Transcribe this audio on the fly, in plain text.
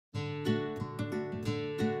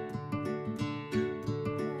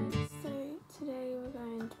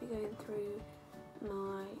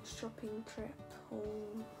trip haul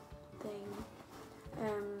thing.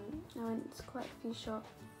 I went to quite a few shops.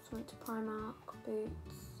 Went to Primark,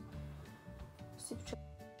 Boots, Super,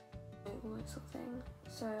 all that sort of thing.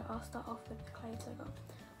 So I'll start off with the clothes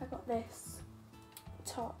I got this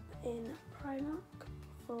top in Primark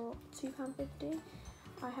for £2.50.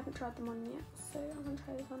 I haven't tried them on yet, so I'm going to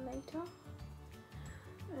try this on later.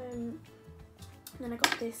 Then I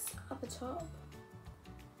got this other top.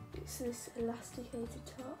 It's this elasticated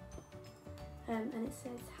top, and it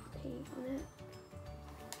says happy on it.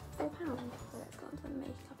 £4. So let's go on to the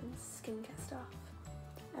makeup and skincare stuff.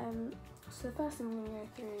 So the first thing I'm going to go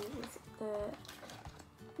through is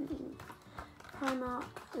the Primark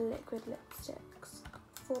liquid lipsticks.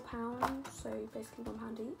 £4, so basically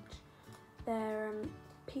 £1 each. They're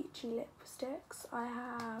peachy lipsticks. I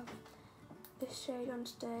have this shade on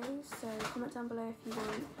today, so comment down below if you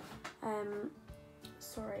want,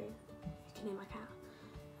 sorry, you can hear my cat.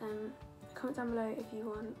 Comment down below if you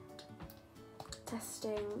want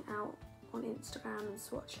testing out on Instagram and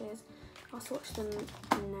swatches. I'll swatch them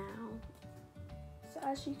now. So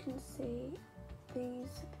as you can see,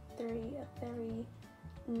 these three are very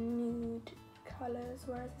nude colours,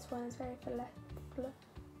 whereas this one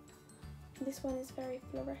is very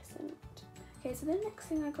fluorescent. Okay, so the next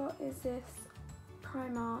thing I got is this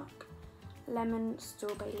Primark lemon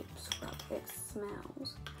strawberry lip scrub. It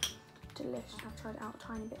smells delicious. I've tried it out a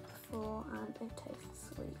tiny bit before and it tastes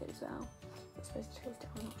really good as well. You're supposed to taste it,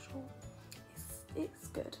 I'm not sure. It's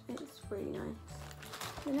good, it's really nice.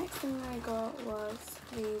 The next thing I got was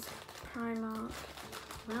these Primark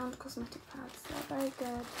round cosmetic pads. They're very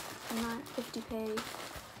good, they're like 50p.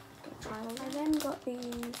 Gonna try them. I then got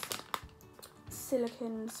these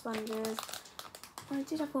silicone sponges. I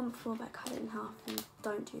did have one before, but I cut it in half, and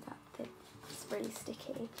don't do that, it's really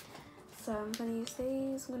sticky. So I'm going to use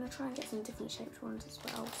these. I'm going to try and get some different shaped ones as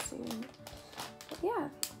well soon. But yeah,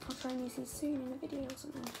 I'll try and use these soon in a video or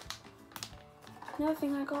something. Another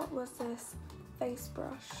thing I got was this face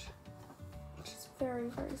brush, which is very,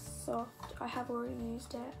 very soft. I have already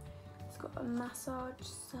used it. It's got a massage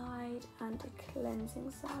side and a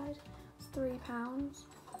cleansing side. It's £3.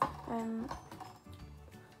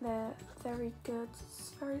 They're very good,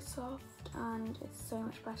 it's very soft, and it's so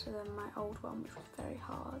much better than my old one, which was very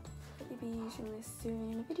hard. I'll be using this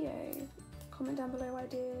soon in a video. Comment down below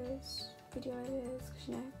ideas, video ideas, because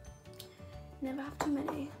you know, never have too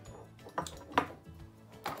many.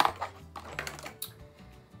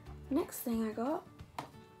 Next thing I got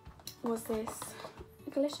was this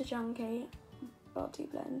Glitter Junkie body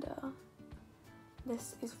blender.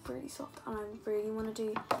 This is really soft and I really want to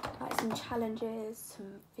do like some challenges,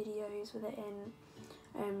 some videos with it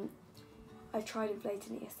in. I tried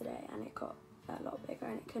inflating it yesterday and it got a lot bigger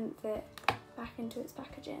and it couldn't fit back into its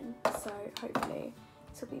packaging, so hopefully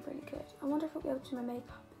this will be really good. I wonder if I'll be able to do my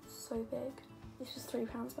makeup, it's so big. This was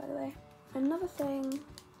 £3 by the way. Another thing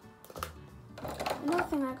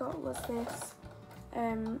I got was this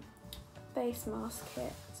face mask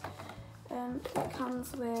kit. It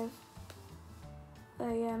comes with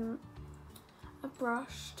a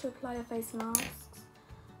brush to apply your face masks,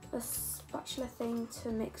 a spatula thing to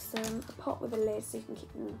mix them, a pot with a lid so you can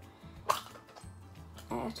keep them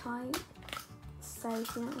airtight,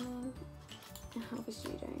 safe, you know what I mean?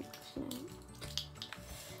 Obviously you don't, you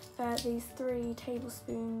know. These 3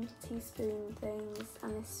 tablespoon, teaspoon things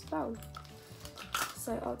and this bowl.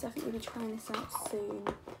 So I'll definitely be trying this out soon.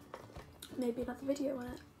 Maybe another video on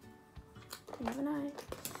it. You never know.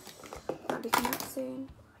 Might be coming out soon.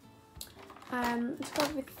 To go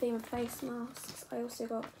with the theme of face masks, I also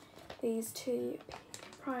got these 2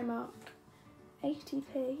 Primark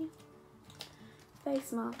 80p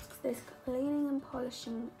face masks. This cleaning and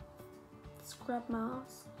polishing scrub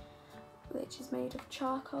mask, which is made of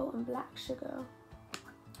charcoal and black sugar.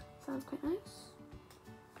 Sounds quite nice.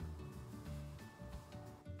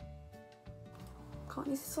 Can't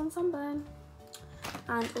use this on sunburn.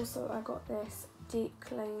 And also I got this deep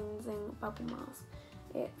cleansing bubble mask.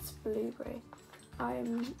 It's blueberry.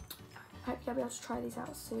 Hopefully I'll be able to try these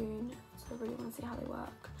out soon, so I really want to see how they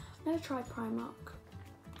work. I've never tried Primark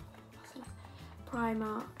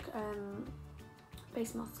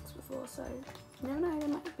face masks before, so you never know, they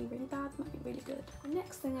might be really bad, might be really good. The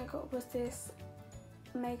next thing I got was this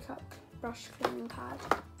makeup brush cleaning pad.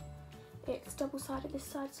 It's double-sided this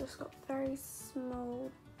side, so it's got very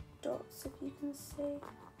small dots, if you can see.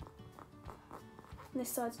 And this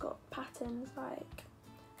side's got patterns like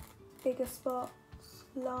bigger spots,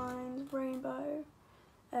 lines, rainbow,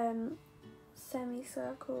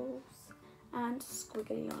 semicircles and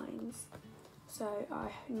squiggly lines. so I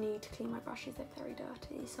need to clean my brushes, they're very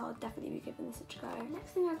dirty, so I'll definitely be giving this a go.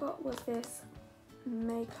 Next thing I got was this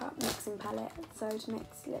makeup mixing palette, so to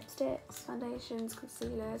mix lipsticks, foundations,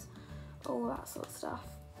 concealers, all that sort of stuff.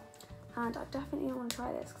 And I definitely want to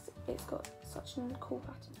try this because it's got such a cool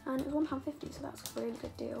pattern. And it was £1.50, so that's a really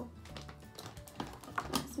good deal.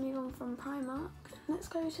 Let's move on from Primark. Let's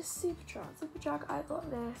go to Superdrug. Superdrug, I got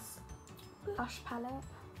this blush palette.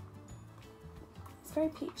 It's very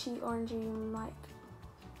peachy, orangey, like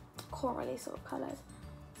corally sort of colours.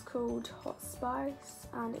 It's called Hot Spice,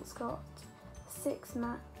 and it's got 6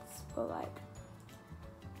 mattes, but like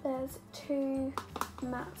there's 2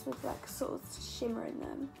 mattes with like sort of shimmer in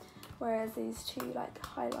them, whereas these 2 like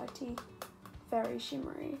highlighty, very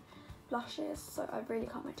shimmery blushes. So I really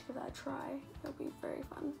can't wait to give that a try. It'll be very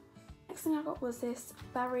fun. Next thing I got was this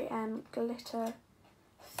Barry M Glitter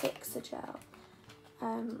Fixer Gel.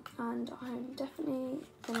 And I'm definitely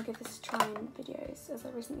going to give this a try in videos, as I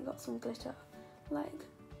recently got some glitter, like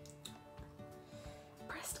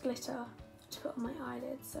pressed glitter to put on my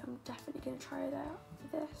eyelids, so I'm definitely going to try it out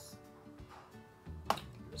with this.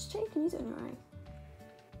 Just check, you can use it on your eye.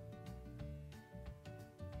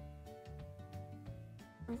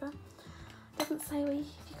 Over. Doesn't say if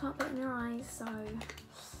you can't put it in your eyes, so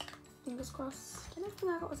fingers crossed. The next thing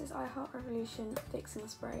I got was this I Heart Revolution Fixing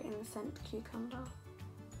Spray in the scent Cucumber.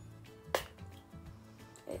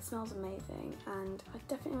 It smells amazing, and I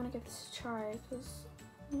definitely want to give this a try because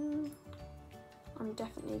I'm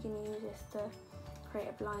definitely going to use this to create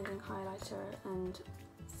a blinding highlighter and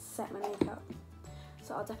set my makeup.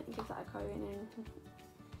 So I'll definitely give that a go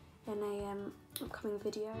in a upcoming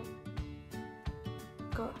video.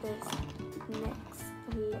 Got this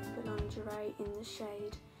NYX Lip Lingerie in the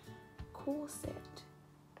shade Corset,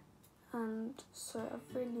 and so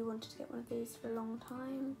I've really wanted to get one of these for a long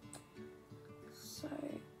time. So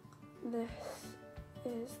this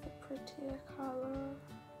is the prettier colour.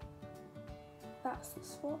 That's the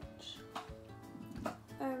swatch.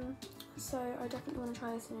 So I definitely want to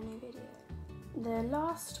try this in a new video. The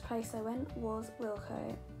last place I went was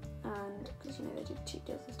Wilko, and because you know they do cheap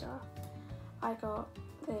deals and stuff, I got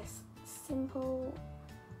this simple,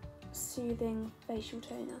 soothing facial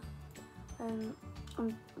toner.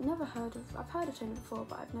 I've heard of toner before,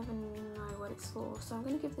 but I've never known what it's for, so I'm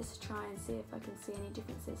going to give this a try and see if I can see any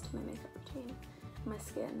differences to my makeup routine, my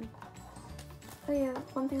skin. Oh yeah,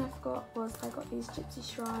 one thing I forgot was I got these Gypsy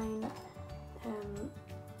Shrine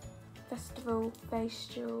Festival face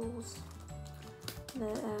jewels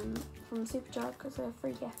from Superdrug as a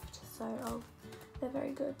free gift, so they're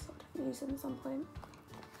very good, so I'll definitely use them at some point.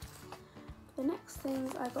 The next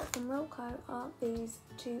things I got from Wilko are these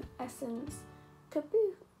 2 Essence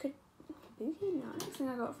Kabuki. No, next thing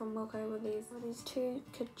I got from Wilko were these 2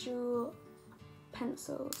 Kajal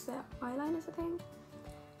pencils. They're eyeliners, I think,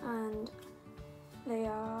 and they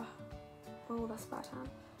are, oh that's bad hand.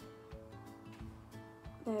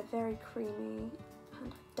 They're very creamy,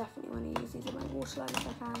 and I definitely want to use these in my waterline if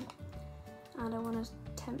I can, and I want to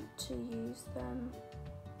attempt to use them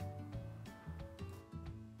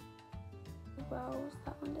as well as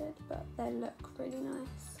that one did, but they look really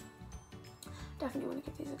nice. Definitely want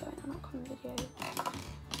to give these a go in an upcoming video.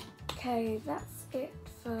 Okay, that's it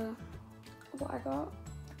for what I got.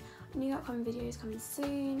 New upcoming videos coming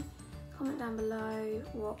soon. Comment down below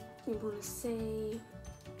what you want to see.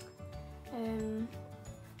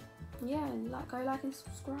 Yeah, go like and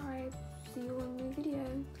subscribe. See you in a new video.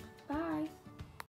 Bye.